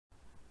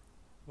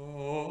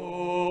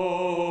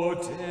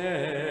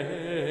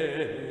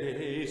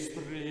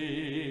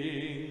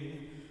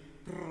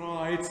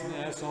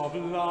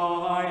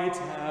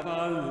light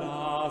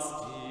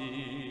everlasting,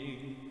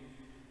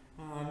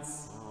 and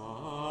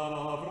Son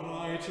of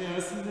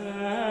righteousness,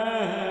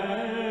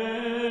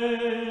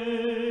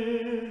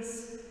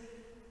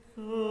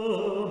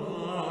 come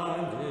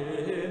and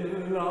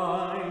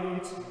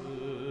enlighten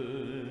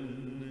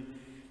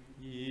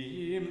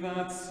him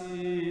that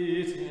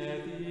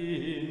sitteth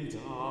in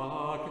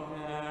darkness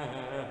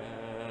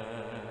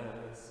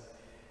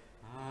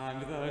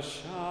and the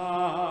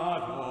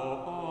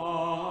shadow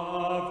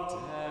of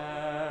death.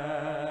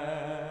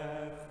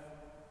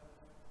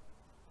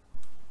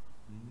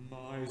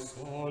 My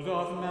soul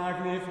doth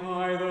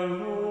magnify the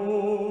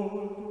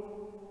Lord,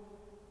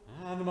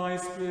 and my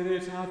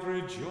spirit hath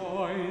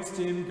rejoiced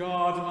in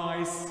God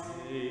my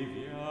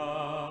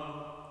Saviour,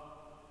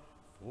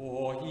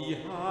 for he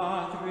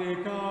hath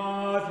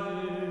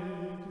regarded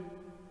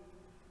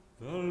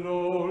the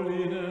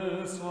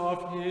lowliness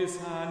of his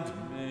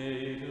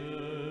handmaiden.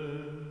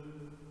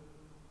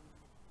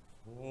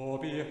 For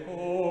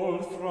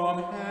behold,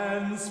 from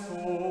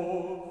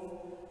henceforth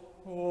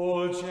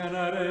all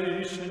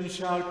generations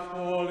shall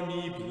call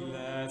me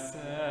blessed.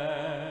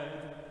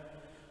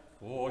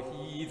 For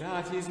he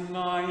that is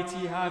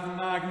mighty hath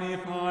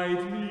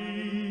magnified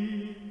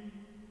me,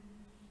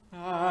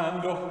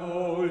 and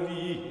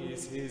holy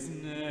is his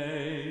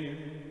name,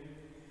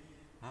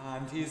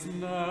 and his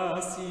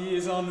mercy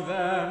is on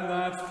them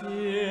that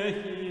fear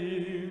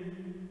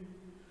him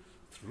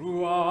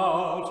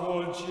throughout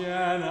all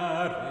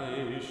generations.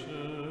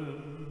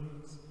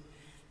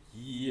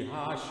 He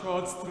hath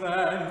showed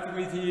strength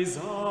with his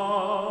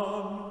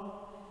arm,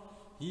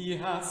 he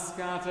hath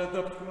scattered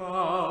the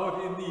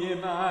proud in the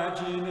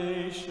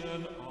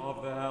imagination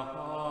of their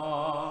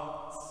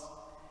hearts.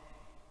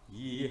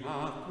 He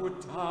hath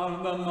put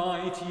down the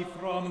mighty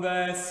from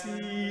their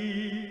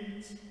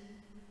seat,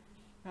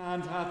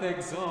 and hath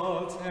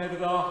exalted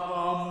the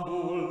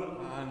humble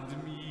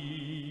and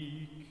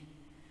meek.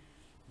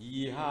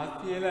 He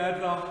hath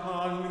filled the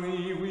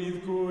hungry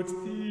with good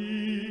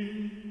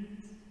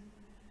things,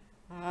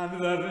 and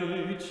the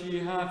rich he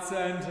hath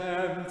sent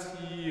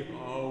empty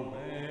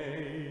away.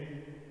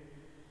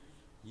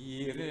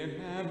 He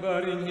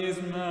remembered in his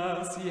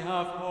mercy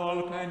hath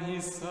holpen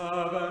his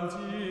servant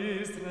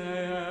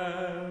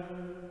Israel,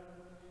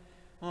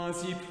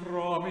 as he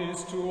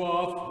promised to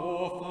our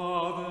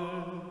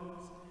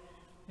forefathers,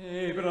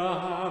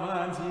 Abraham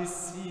and his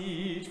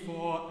seed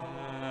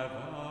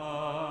forever.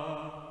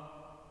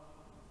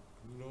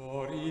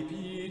 Glory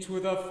be to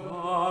the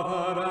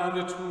Father,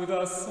 and to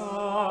the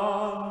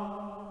Son,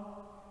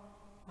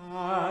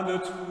 and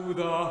to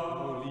the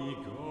Holy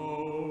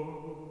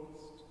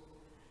Ghost,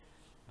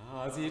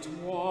 as it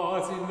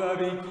was in the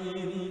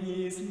beginning,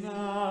 is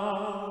now,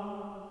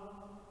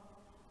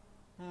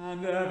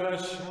 and ever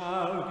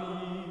shall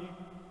be,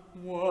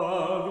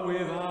 world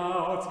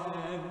without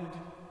end.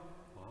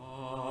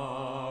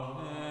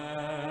 Amen.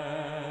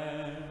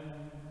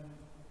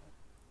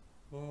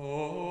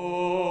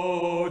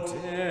 O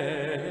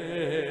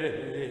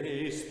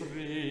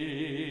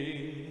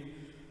Dayspring,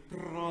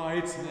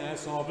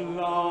 brightness of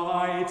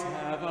light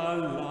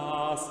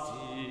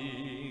everlasting,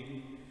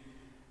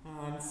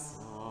 and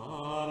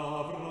Son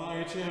of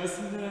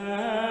righteousness,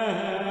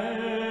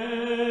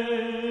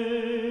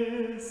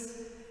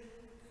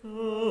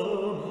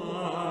 come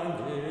and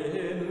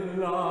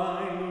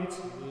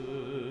enlighten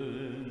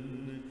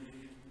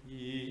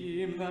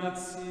him that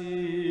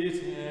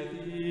sitteth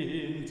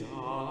in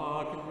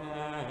darkness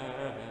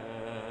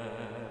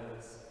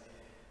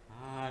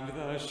and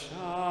the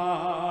shadow